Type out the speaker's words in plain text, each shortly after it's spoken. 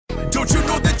Don't you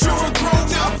know that you're a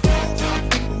grown up?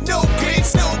 No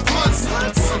games, no punts.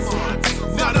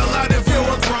 Not allowed if you're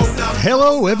a grown up.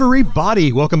 Hello,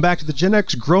 everybody. Welcome back to the Gen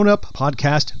X Grown Up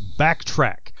Podcast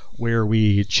Backtrack, where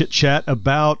we chit-chat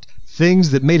about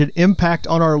things that made an impact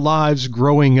on our lives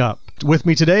growing up. With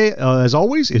me today, as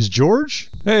always, is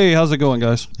George. Hey, how's it going,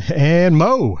 guys? And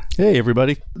Mo. Hey,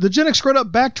 everybody. The Gen X Grown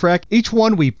Up Backtrack, each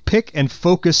one we pick and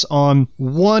focus on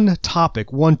one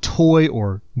topic, one toy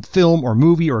or film or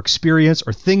movie or experience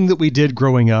or thing that we did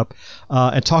growing up,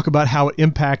 and talk about how it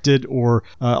impacted or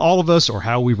all of us, or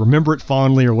how we remember it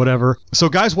fondly or whatever. So,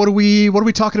 guys, what are we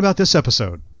talking about this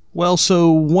episode? Well,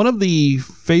 so one of the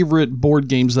favorite board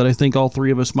games that I think all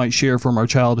three of us might share from our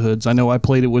childhoods, I know I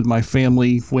played it with my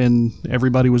family when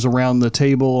everybody was around the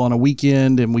table on a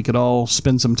weekend and we could all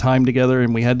spend some time together,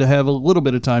 and we had to have a little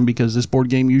bit of time because this board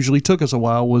game usually took us a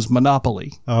while, was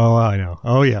Monopoly. Oh, I know.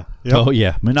 Oh, yeah. Yep. Oh,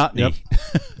 yeah. Monotony.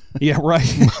 Yep. Yeah, right.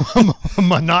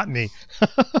 Monotony.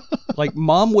 Like,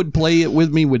 Mom would play it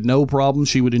with me with no problem.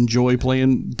 She would enjoy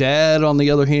playing. Dad, on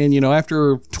the other hand,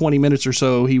 after 20 minutes or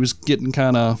so, he was getting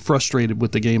kind of frustrated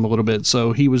with the game a little bit.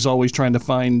 So he was always trying to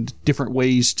find different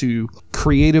ways to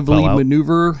creatively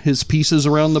maneuver his pieces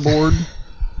around the board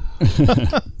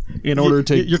in order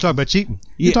to... You're talking about cheating.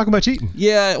 You're talking about cheating.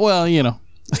 Yeah, well,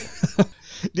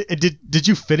 Did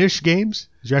you finish games?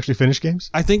 Did you actually finish games?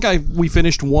 I think we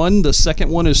finished one. The second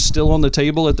one is still on the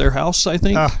table at their house, I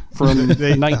think, from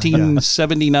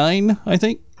 1979, I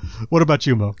think. What about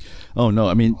you, Mo? Oh, no.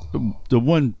 I mean, the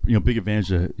one big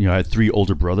advantage, I had three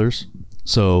older brothers.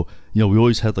 So, we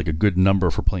always had like a good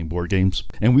number for playing board games.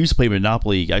 And we used to play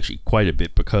Monopoly actually quite a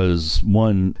bit because,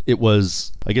 one, it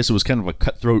was kind of a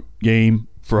cutthroat game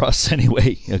for us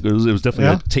anyway. It was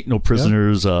definitely like take no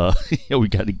prisoners. Yeah. We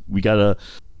gotta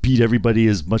beat everybody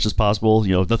as much as possible.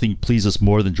 Nothing pleases us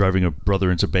more than driving a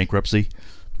brother into bankruptcy.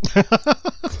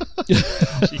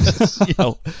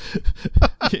 Well,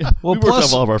 we worked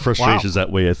off all of our frustrations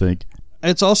that way, I think.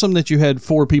 It's awesome that you had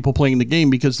four people playing the game,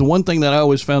 because the one thing that I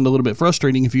always found a little bit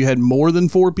frustrating, if you had more than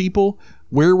four people,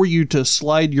 where were you to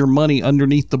slide your money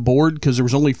underneath the board? Because there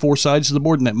was only four sides to the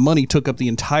board, and that money took up the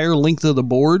entire length of the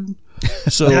board.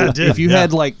 So if you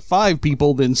had like five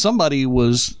people, then somebody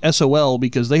was SOL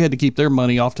because they had to keep their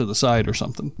money off to the side or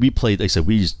something. We played, like I said,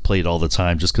 we just played all the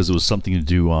time just because it was something to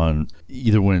do on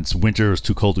either when it's winter, it was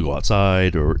too cold to go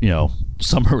outside, or,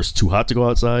 summer was too hot to go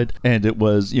outside. And it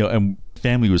was, and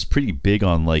family was pretty big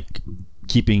on like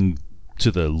keeping to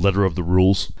the letter of the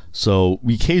rules. So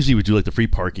we occasionally would do like the free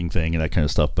parking thing and that kind of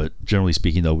stuff. But generally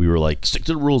speaking, though, we were like, stick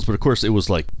to the rules. But of course, it was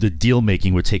like the deal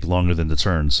making would take longer than the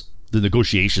turns. The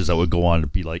negotiations that would go on to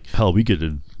be like, hell, we could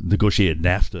have negotiated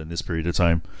NAFTA in this period of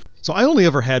time. So I only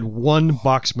ever had one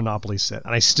box Monopoly set,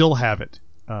 and I still have it.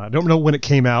 I don't know when it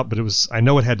came out, but I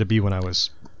know it had to be when I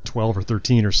was 12 or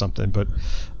 13 or something, but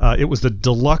it was the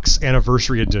Deluxe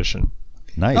Anniversary Edition.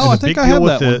 Nice. Oh, I think I have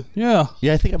that one. Yeah,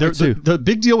 I think I have too. The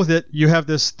big deal with it, you have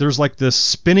there's like this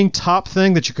spinning top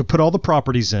thing that you could put all the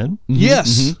properties in.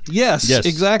 Mm-hmm. Yes,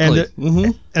 exactly.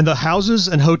 And the houses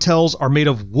and hotels are made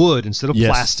of wood instead of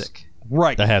plastic.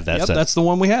 Right. I have that set. That's the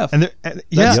one we have. And there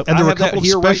were a couple of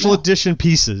special edition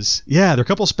pieces. Yeah, there are a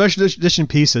couple of special edition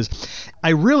pieces.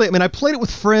 I played it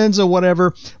with friends or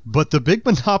whatever, but the big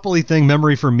Monopoly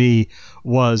memory for me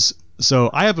was, so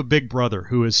I have a big brother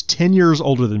who is 10 years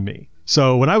older than me.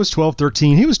 So when I was 12,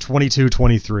 13, he was 22,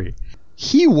 23.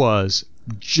 He was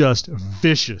just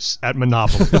vicious at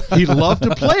Monopoly. He loved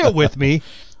to play it with me,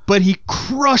 but he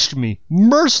crushed me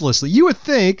mercilessly. You would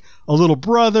think a little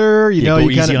brother, you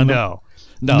kind of know.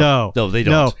 No, they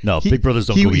don't. No, big brothers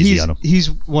don't go easy on him.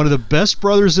 He's one of the best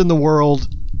brothers in the world.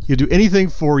 He'll do anything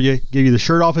for you, give you the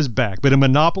shirt off his back. But in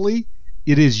Monopoly,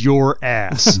 it is your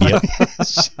ass. Yep.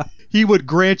 He would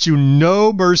grant you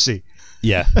no mercy.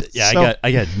 Yeah. So,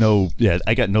 I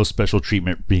got no special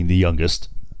treatment being the youngest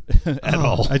at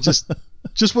all. I just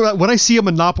when I see a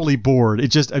Monopoly board, it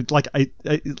just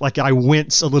I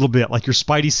wince a little bit. Like your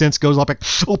spidey sense goes up, like,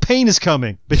 oh, pain is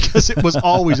coming, because it was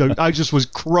always I just was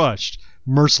crushed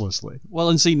mercilessly. Well,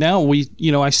 and see, now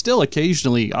I still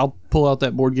occasionally I'll pull out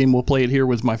that board game. We'll play it here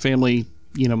with my family.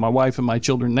 My wife and my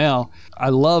children now. I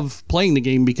love playing the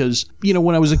game because,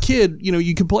 when I was a kid,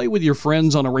 you could play with your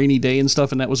friends on a rainy day and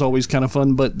stuff, and that was always kind of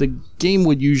fun. But the game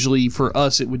would usually, for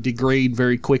us, it would degrade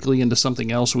very quickly into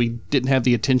something else. We didn't have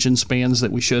the attention spans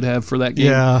that we should have for that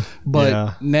game. Yeah.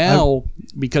 But now,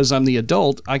 because I'm the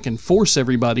adult, I can force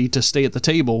everybody to stay at the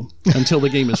table until the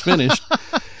game is finished.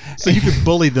 So you can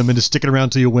bully them into sticking around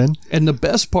till you win. And the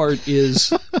best part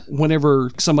is whenever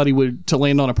somebody would to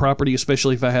land on a property,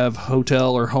 especially if I have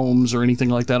hotel or homes or anything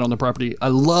like that on the property, I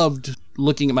loved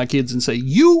looking at my kids and say,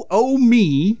 "You owe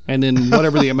me," and then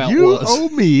whatever the amount you was. You owe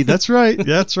me. That's right.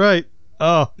 That's right.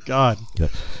 Oh God. Yeah.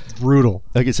 Brutal.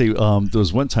 I can say there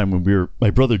was one time when my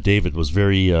brother David was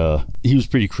very he was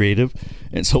pretty creative,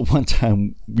 and so one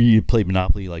time we played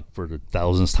Monopoly like for the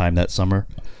 1000th time that summer.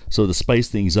 So to spice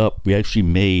things up, we actually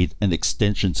made an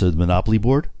extension to the Monopoly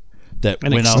board that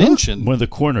went out one of the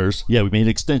corners. Yeah, we made an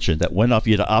extension that went off.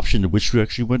 You had an option to which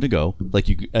direction you wanted to go. Like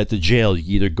at the jail,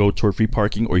 you either go toward free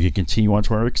parking or you could continue on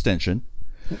to our extension.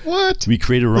 What? We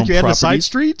created our own you properties. had a side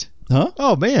street? Huh?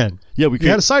 Oh man. Yeah, you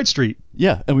had a side street.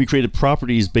 Yeah, and we created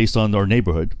properties based on our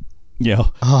neighborhood. You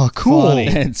know. Oh, cool. Funny.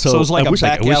 And so it was like a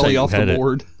back alley off the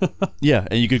board. Yeah,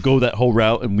 and you could go that whole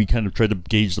route, and we kind of tried to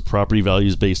gauge the property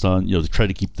values based on, to try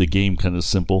to keep the game kind of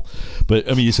simple. But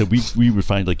I mean, you said we would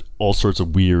find like all sorts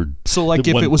of weird. So like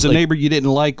if it was a neighbor you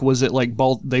didn't like, was it like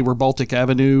they were Baltic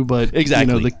Avenue, but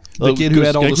exactly the kid who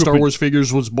had all the Star Wars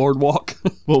figures was Boardwalk?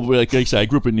 Well, like I said, I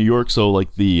grew up in New York, so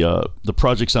like the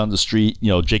projects on the street,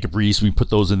 Jacob Reese, we put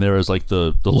those in there as like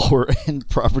the lower end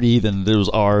property. Then there was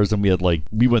ours, and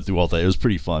we went through all that. It was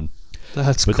pretty fun.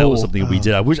 That's cool. But that was something we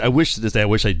did. I wish to this day, I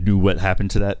wish I knew what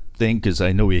happened to that thing, because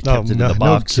I know we had kept it in the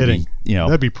box. No kidding.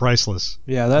 That'd be priceless.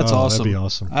 Yeah, that's awesome. That'd be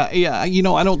awesome. Yeah,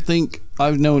 I don't think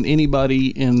I've known anybody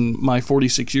in my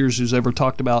 46 years who's ever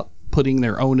talked about putting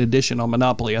their own edition on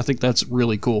Monopoly. I think that's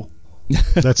really cool.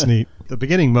 That's neat. The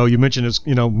beginning, Mo, you mentioned is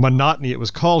monotony. It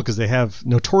was called because they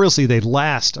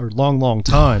last a long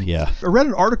time. Yeah. I read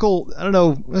an article, I don't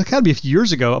know, it had to be a few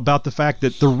years ago, about the fact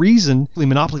that the reason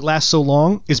Monopoly lasts so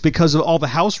long is because of all the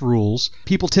house rules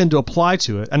people tend to apply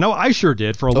to it. I know I sure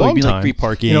did for a long time. Like free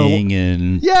parking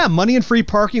and money and free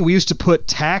parking. We used to put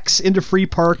tax into free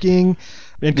parking.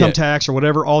 Income tax or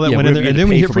whatever, all that went in there, and then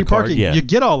we hit free parking. You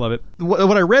get all of it.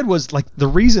 What I read was like the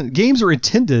reason games are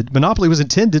intended, Monopoly was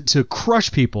intended to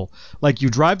crush people. Like you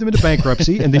drive them into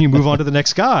bankruptcy and then you move on to the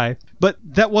next guy. But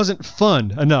that wasn't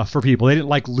fun enough for people. They didn't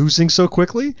like losing so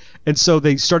quickly, and so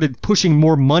they started pushing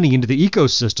more money into the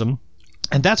ecosystem,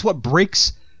 and that's what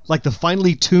breaks like the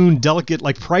finely tuned, delicate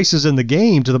like prices in the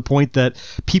game to the point that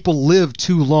people live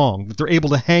too long, that they're able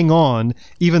to hang on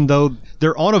even though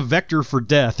they're on a vector for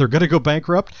death. They're going to go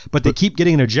bankrupt, but they keep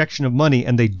getting an ejection of money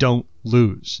and they don't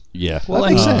lose. Yeah. Well,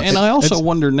 and I also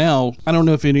wonder now, I don't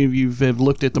know if any of you have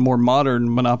looked at the more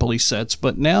modern Monopoly sets,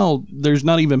 but now there's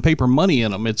not even paper money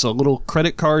in them. It's a little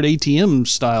credit card ATM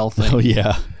style thing. Oh,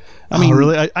 yeah. I mean,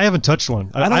 really? I haven't touched one.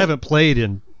 I haven't played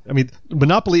in... I mean,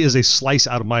 Monopoly is a slice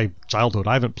out of my childhood.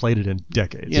 I haven't played it in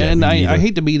decades. Yeah, and I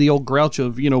hate to be the old grouch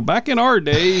of, back in our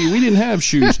day, we didn't have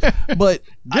shoes. But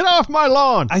get off my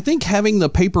lawn. I think having the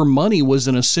paper money was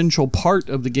an essential part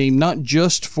of the game, not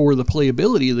just for the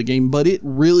playability of the game, but it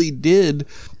really did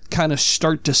kind of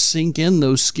start to sink in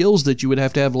those skills that you would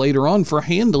have to have later on for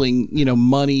handling,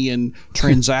 money and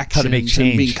transactions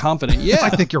and being confident. Yeah, I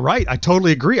think you're right. I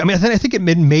totally agree. I mean, I think it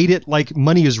made it like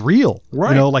money is real.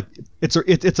 Right. Like it's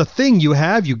a thing you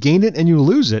have, you gain it and you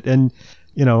lose it. And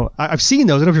I've seen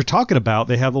those. I don't know if you're talking about.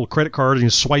 They have a little credit card and you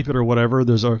swipe it or whatever.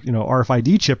 There's a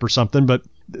RFID chip or something. But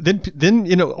then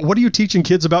what are you teaching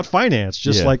kids about finance?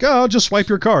 Just just swipe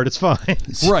your card. It's fine.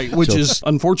 Right, which is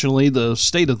unfortunately the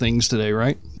state of things today,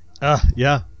 right?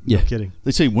 Yeah. No kidding.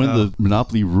 They say one of the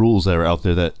Monopoly rules that are out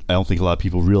there that I don't think a lot of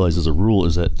people realize is a rule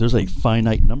is that there's a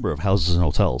finite number of houses and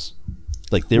hotels.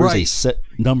 Like there is a set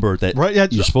number that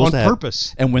you're supposed to have. On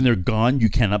purpose. And when they're gone, you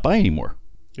cannot buy anymore.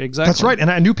 Exactly. That's right. And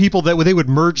I knew people that they would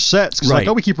merge sets. Because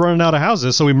we keep running out of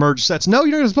houses, so we merge sets. No,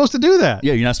 you're not supposed to do that.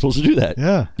 Yeah, you're not supposed to do that.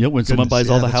 Yeah. When someone buys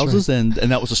all the houses, and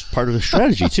that was a part of the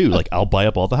strategy too. Like, I'll buy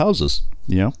up all the houses,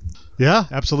 Yeah,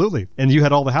 absolutely. And you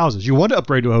had all the houses. You want to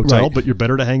upgrade to a hotel, but you're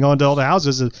better to hang on to all the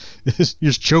houses. You're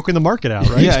just choking the market out,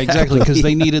 right? Yeah, exactly. Because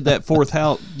they needed that fourth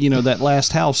house, that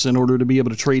last house in order to be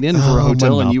able to trade in for a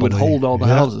hotel, Monopoly. And you would hold all the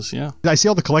houses. Yeah. I see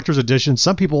all the collector's editions.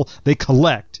 Some people, they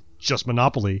collect just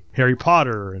Monopoly, Harry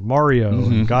Potter and Mario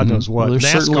and God knows what. Well, there's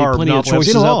NASCAR, certainly plenty Monopoly. of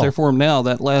choices out there for them now.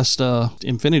 That last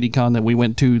Infinity Con that we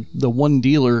went to, the one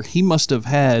dealer, he must have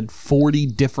had 40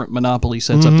 different Monopoly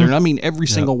sets up there. And I mean, every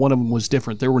single one of them was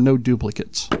different. There were no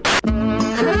duplicates.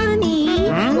 Honey,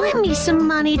 lend me some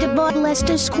money to buy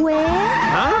Leicester Square.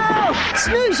 Huh?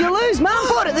 Snooze, you lose. Mum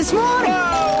bought it this morning.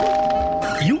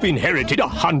 You've inherited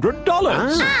 $100.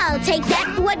 I'll take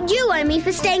that for what you owe me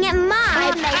for staying at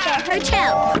my Mayfair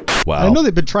Hotel. Wow. I know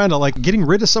they've been trying to getting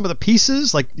rid of some of the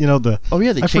pieces, they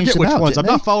I forget which ones. I'm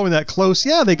not following that close.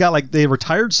 Yeah, they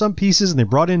retired some pieces and they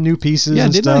brought in new pieces. Yeah,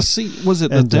 and didn't stuff. I see? Was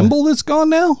it the thimble that's gone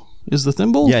now? Is the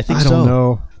thimble? Yeah, I think so. I don't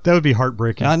know. That would be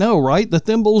heartbreaking. I know, right? The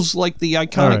thimble's like the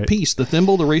iconic piece. The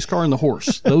thimble, the race car, and the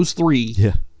horse. Those three.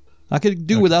 Yeah. I could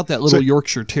do without that little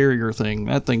Yorkshire Terrier thing.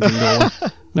 That thing can go.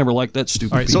 Never liked that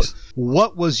stupid piece. So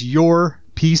what was your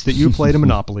piece that you played in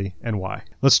Monopoly and why?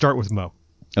 Let's start with Mo.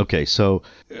 Okay, so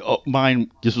mine,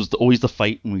 this was always the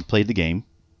fight when we played the game.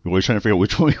 We were always trying to figure out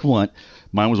which one we want.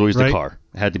 Mine was always the car.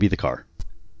 It had to be the car.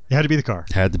 It had to be the car.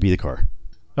 Had to be the car.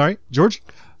 All right, George?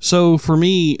 So for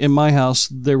me, in my house,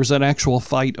 there was an actual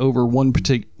fight over one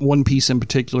piece in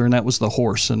particular, and that was the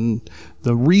horse. And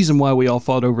the reason why we all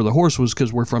fought over the horse was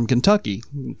because we're from Kentucky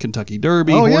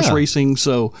Derby, horse racing.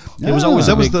 So it was always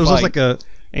a big fight.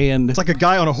 It's like a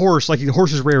guy on a horse, like the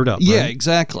horse is reared up. Yeah, right?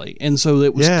 Exactly. And so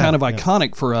it was kind of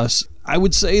iconic for us. I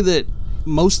would say that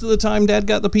most of the time Dad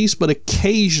got the piece, but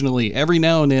occasionally, every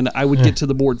now and then, I would get to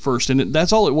the board first. And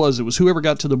that's all it was. It was whoever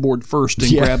got to the board first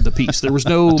and grabbed the piece. There was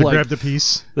no grab the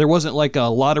piece. There wasn't like a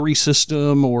lottery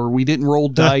system, or we didn't roll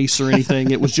dice or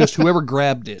anything. It was just whoever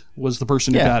grabbed it was the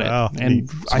person who got it. Wow. And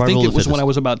I think it was when I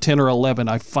was about 10 or 11,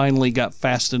 I finally got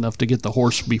fast enough to get the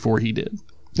horse before he did.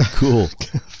 Cool.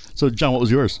 So, John, what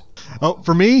was yours? Oh,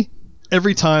 for me,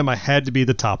 every time I had to be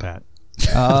the top hat. The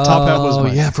top hat was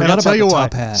mine. Yeah, I forgot about the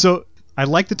top hat. So I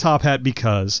like the top hat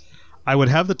because I would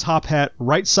have the top hat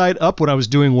right side up when I was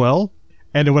doing well,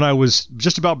 and when I was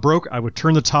just about broke, I would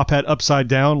turn the top hat upside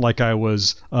down like I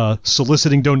was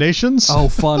soliciting donations. Oh,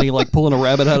 funny, like pulling a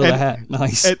rabbit out of the hat.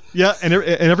 Nice. And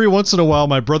every once in a while,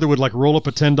 my brother would like roll up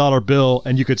a $10 bill,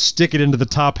 and you could stick it into the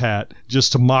top hat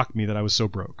just to mock me that I was so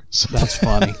broke. So. That's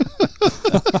funny.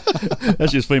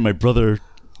 That's just funny. My brother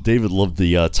David loved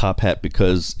the top hat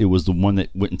because it was the one that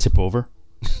wouldn't tip over.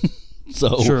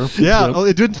 So sure. Yeah,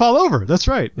 it didn't fall over. That's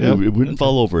right. It wouldn't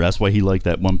fall over. That's why he liked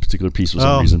that one particular piece for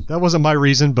some reason. That wasn't my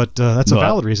reason, but that's a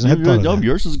valid reason.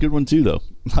 Yours is a good one too, though.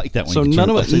 I like that one. So none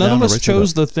of us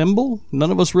chose the thimble.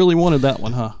 None of us really wanted that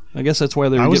one, huh? I guess that's why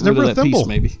they were getting rid of that piece,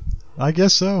 maybe. I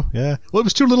guess so. Yeah. Well, it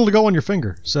was too little to go on your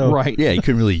finger. So right. Yeah, you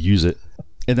couldn't really use it.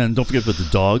 And then don't forget about the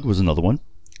dog was another one.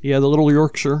 Yeah, the little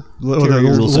Yorkshire. Little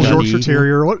Yorkshire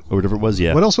Terrier. Or whatever it was.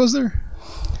 Yeah. What else was there?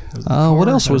 What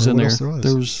else was in there?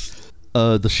 There was.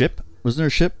 The ship. Wasn't there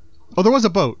a ship? Oh, there was a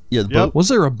boat. Yeah, the boat. Was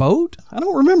there a boat? I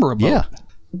don't remember a boat.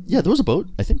 Yeah, there was a boat.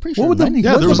 I think pretty sure. What would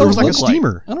there was like a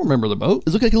steamer. I don't remember the boat.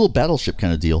 It looked like a little battleship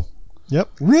kind of deal. Yep.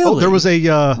 Really? Oh, there was a.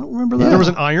 I don't remember that. There was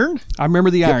an iron. I remember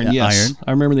the iron. Yes, iron.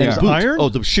 I remember the iron. Iron. Oh,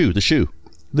 the shoe. The shoe.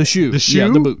 Yeah,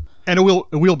 the boot. And a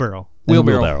wheelbarrow.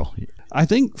 Wheelbarrow. I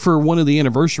think for one of the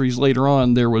anniversaries later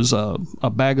on, there was a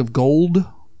bag of gold.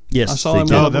 Yes, I saw him.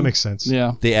 Oh, that makes sense.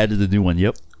 Yeah, they added the new one.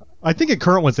 Yep. I think at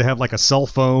current ones they have like a cell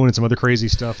phone and some other crazy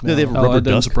stuff. Now. No, they have a rubber that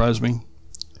doesn't duck. surprise me.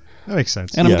 That makes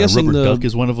sense. And I'm guessing rubber duck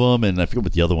is one of them, and I forget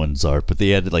what the other ones are. But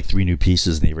they added like 3 new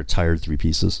pieces, and they retired 3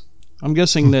 pieces. I'm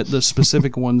guessing that the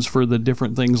specific ones for the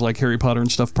different things like Harry Potter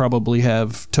and stuff probably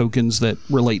have tokens that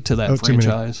relate to that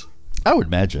franchise. I would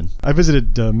imagine. I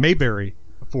visited Mayberry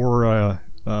for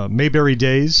Mayberry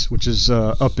Days, which is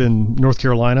up in North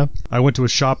Carolina. I went to a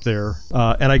shop there,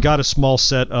 and I got a small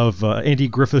set of Andy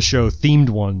Griffith Show themed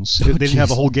ones. They didn't have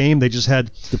a whole game; they just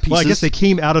had the pieces. Well, I guess they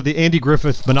came out of the Andy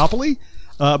Griffith Monopoly.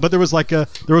 But there was a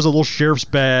little sheriff's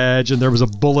badge, and there was a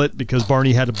bullet because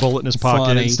Barney had a bullet in his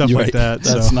pocket and stuff like that.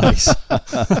 That's nice.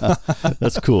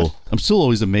 That's cool. I'm still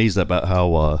always amazed about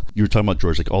how you were talking about,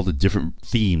 George, like all the different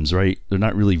themes, right? They're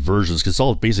not really versions because it's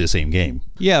all basically the same game.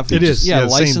 Yeah, it is. Yeah,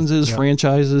 licenses,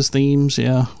 franchises, themes.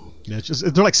 Yeah. Yeah,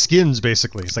 they're like skins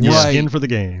basically. It's like a skin for the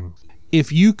game.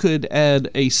 If you could add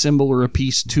a symbol or a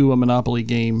piece to a Monopoly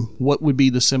game, what would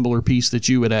be the symbol or piece that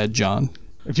you would add, John?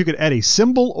 If you could add a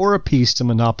symbol or a piece to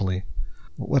Monopoly,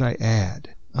 what would I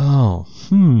add? Oh,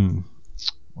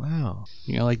 wow.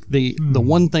 You know, like the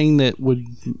one thing that would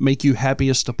make you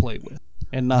happiest to play with,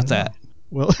 and not that.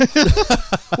 Well,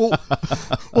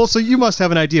 so you must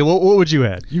have an idea. What would you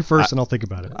add? You first, and I'll think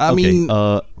about it. I mean,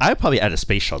 I'd probably add a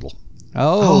space shuttle.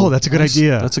 Oh, that's a good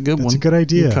idea. That's a good one. That's a good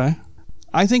idea. Okay.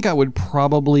 I think I would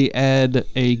probably add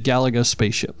a Galaga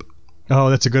spaceship. Oh,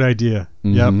 that's a good idea.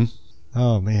 Mm-hmm. Yep.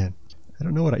 Oh man. I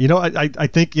don't know what I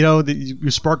think. You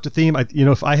sparked a theme.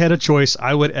 If I had a choice,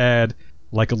 I would add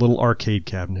like a little arcade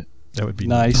cabinet. That would be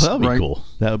nice. That would be cool.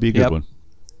 That would be a good one.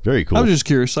 Very cool. I was just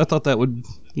curious. I thought that would,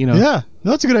 Yeah, no,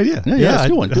 that's a good idea. Yeah,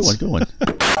 good one.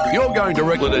 You're going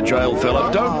directly to jail,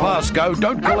 fella. Don't pass go.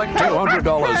 Don't collect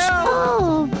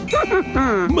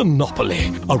 $200.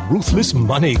 Monopoly, a ruthless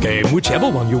money game, whichever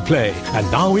one you play. And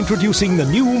now introducing the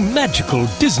new magical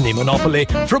Disney Monopoly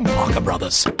from Parker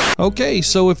Brothers. Okay,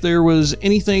 so if there was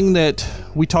anything that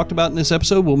we talked about in this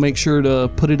episode, we'll make sure to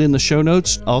put it in the show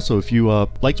notes. Also, if you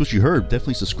liked what you heard,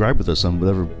 definitely subscribe with us on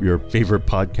whatever your favorite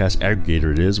podcast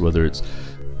aggregator it is, whether it's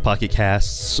Pocket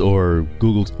Casts or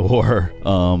Google or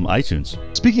iTunes.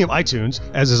 Speaking of iTunes,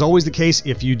 as is always the case,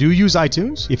 if you do use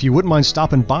iTunes, if you wouldn't mind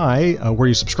stopping by where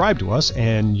you subscribe to us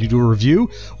and you do a review,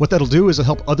 what that'll do is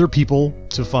it'll help other people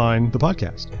to find the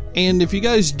podcast. And if you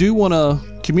guys do want to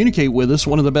communicate with us,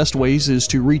 one of the best ways is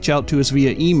to reach out to us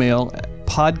via email,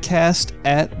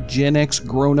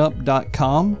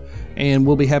 podcast@genxgrownup.com. And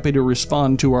we'll be happy to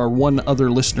respond to our one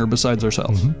other listener besides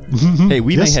ourselves. Hey,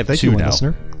 we may have two now.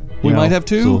 Listener. We might have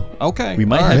two? So okay. We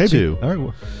might have two. All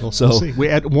right. We'll see. We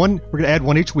add one. We're going to add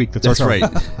one each week. That's right.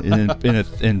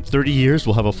 In 30 years,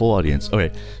 we'll have a full audience.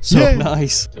 Okay. So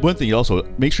nice. One thing also,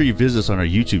 make sure you visit us on our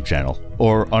YouTube channel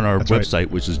or on our website,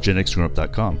 which is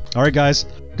genxgrownup.com. All right, guys.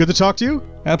 Good to talk to you.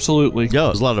 Absolutely. Yeah,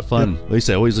 it was a lot of fun. At least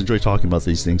I always enjoy talking about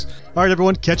these things. All right,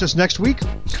 everyone. Catch us next week.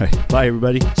 Okay. Bye,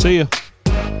 everybody. See ya.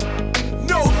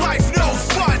 No life, no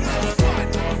fun.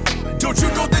 Don't you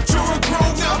know that you're a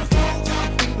grown up?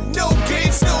 No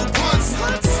games, no puns.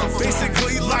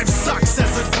 Basically, life sucks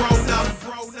as a grown up.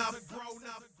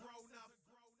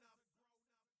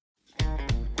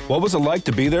 What was it like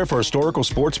to be there for historical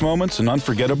sports moments and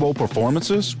unforgettable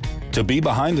performances? To be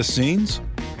behind the scenes?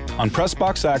 On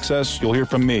Pressbox Access, you'll hear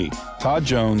from me, Todd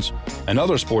Jones, and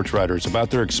other sports writers about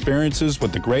their experiences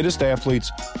with the greatest athletes,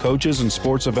 coaches, and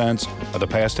sports events of the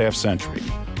past half century.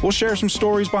 We'll share some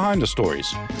stories behind the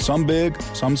stories, some big,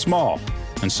 some small,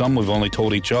 and some we've only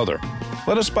told each other.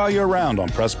 Let us spy you around on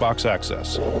Pressbox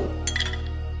Access.